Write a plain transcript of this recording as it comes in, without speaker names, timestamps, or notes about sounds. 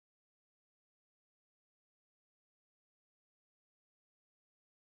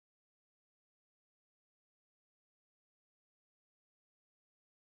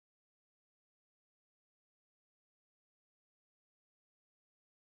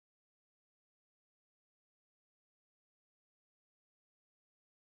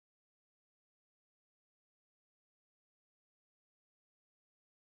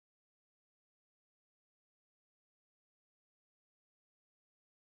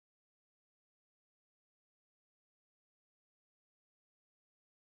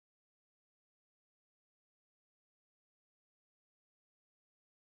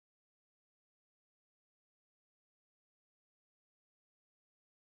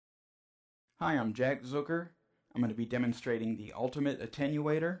Hi, I'm Jack Zucker. I'm going to be demonstrating the Ultimate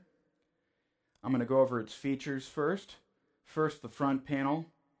Attenuator. I'm going to go over its features first. First, the front panel.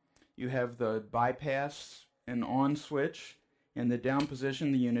 You have the bypass and on switch. In the down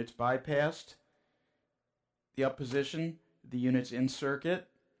position, the unit's bypassed. The up position, the unit's in circuit.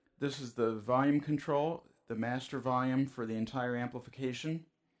 This is the volume control, the master volume for the entire amplification.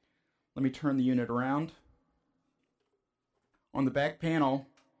 Let me turn the unit around. On the back panel,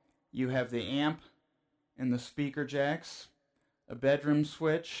 you have the amp and the speaker jacks, a bedroom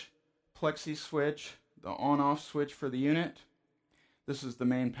switch, Plexi Switch, the on-off switch for the unit. This is the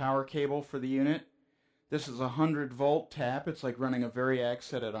main power cable for the unit. This is a 100-volt tap. It's like running a Variac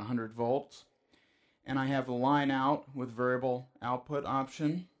set at 100 volts. And I have a line out with variable output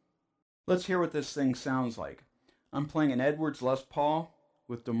option. Let's hear what this thing sounds like. I'm playing an Edwards Les Paul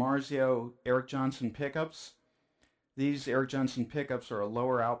with DiMarzio Eric Johnson pickups. These Eric Johnson pickups are a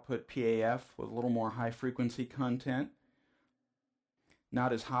lower output PAF with a little more high frequency content.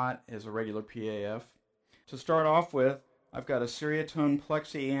 Not as hot as a regular PAF. To start off with, I've got a Seriatone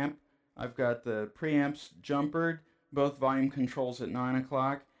Plexi amp. I've got the preamps jumpered, both volume controls at 9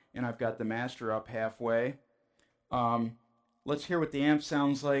 o'clock, and I've got the master up halfway. Let's hear what the amp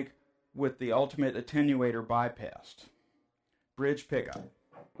sounds like with the Ultimate Attenuator bypassed. Bridge pickup.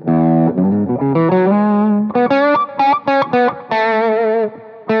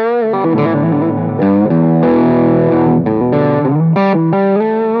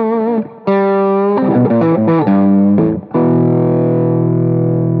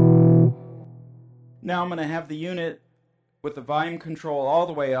 Now I'm going to have the unit with the volume control all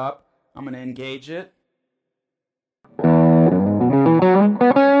the way up. I'm going to engage it.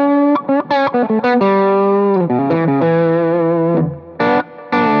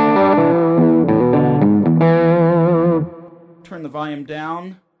 Turn the volume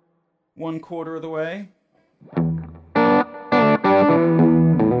down 1/4 of the way.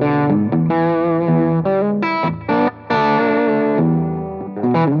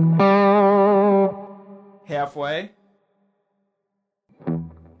 Halfway.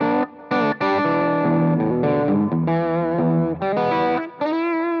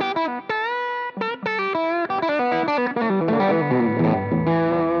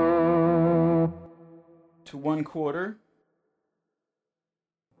 To 1/4.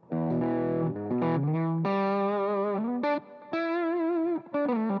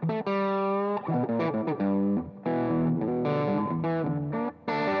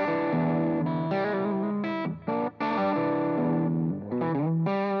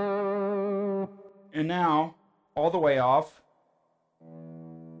 And now, all the way off.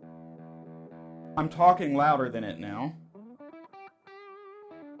 I'm talking louder than it now.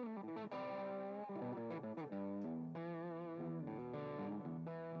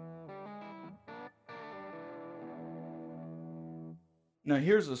 Now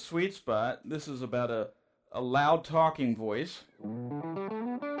here's a sweet spot. This is about a loud talking voice.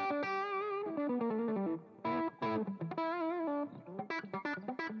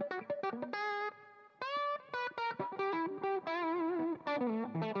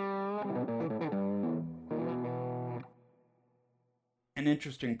 An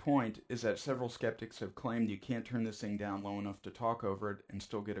interesting point is that several skeptics have claimed you can't turn this thing down low enough to talk over it and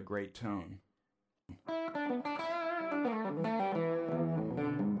still get a great tone.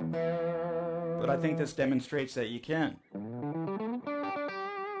 But I think this demonstrates that you can.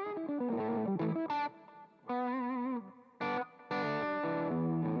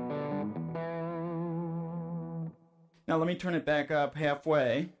 Now let me turn it back up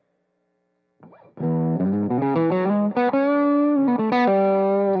halfway.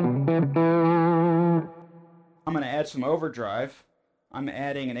 I'm going to add some overdrive. I'm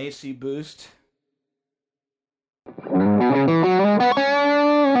adding an AC boost.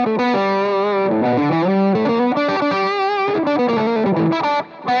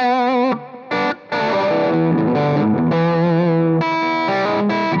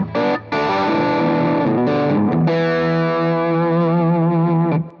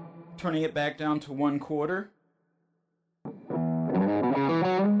 Turning it back down to 1/4.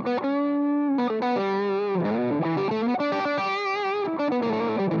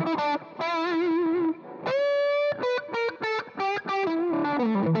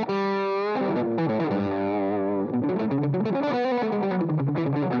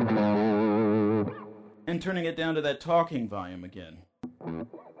 And turning it down to that talking volume again.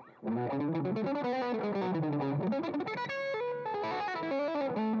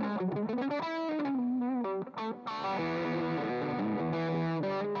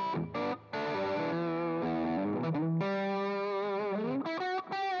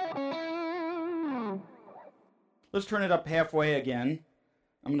 Let's turn it up halfway again.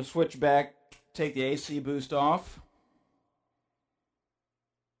 I'm going to switch back, take the AC boost off.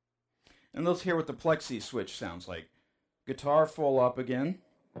 And let's hear what the Plexi Switch sounds like. Guitar full up again.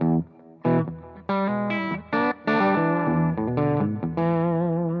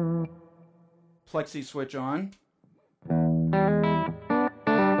 Plexi Switch on.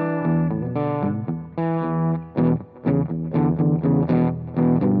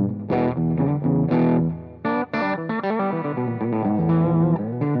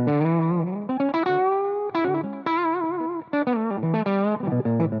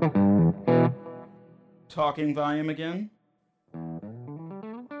 Talking volume again.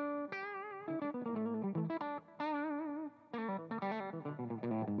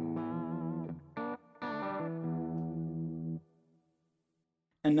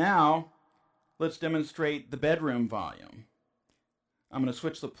 And now, let's demonstrate the bedroom volume. I'm going to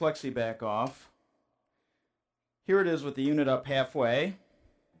switch the Plexi back off. Here it is with the unit up halfway.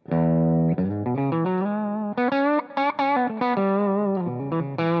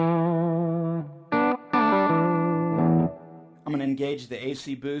 I'm going to engage the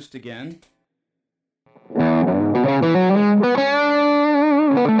AC boost again.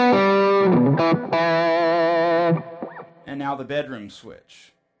 And now the bedroom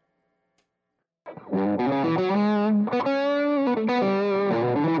switch.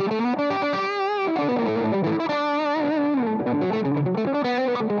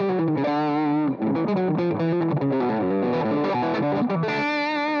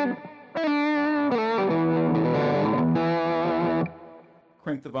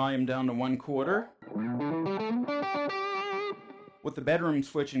 Crank the volume down to 1/4. With the bedroom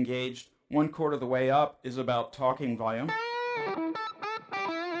switch engaged, 1/4 of the way up is about talking volume.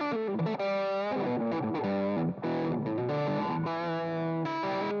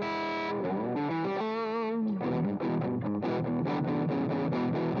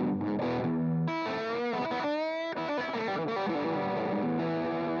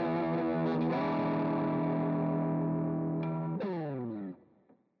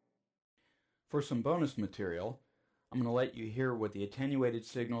 For some bonus material, I'm going to let you hear what the attenuated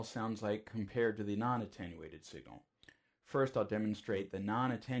signal sounds like compared to the non-attenuated signal. First, I'll demonstrate the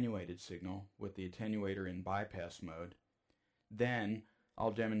non-attenuated signal with the attenuator in bypass mode. Then,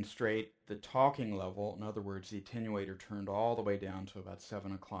 I'll demonstrate the talking level, in other words, the attenuator turned all the way down to about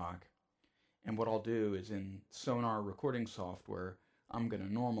 7 o'clock. And what I'll do is in Sonar recording software, I'm going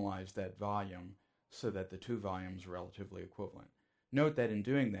to normalize that volume so that the two volumes are relatively equivalent. Note that in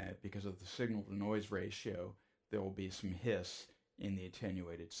doing that, because of the signal-to-noise ratio, there will be some hiss in the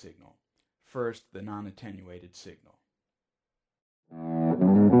attenuated signal. First, the non-attenuated signal.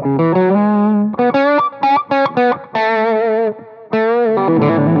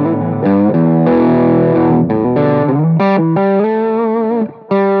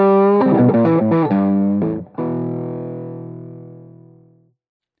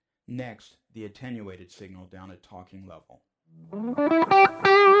 Next, the attenuated signal down at talking level.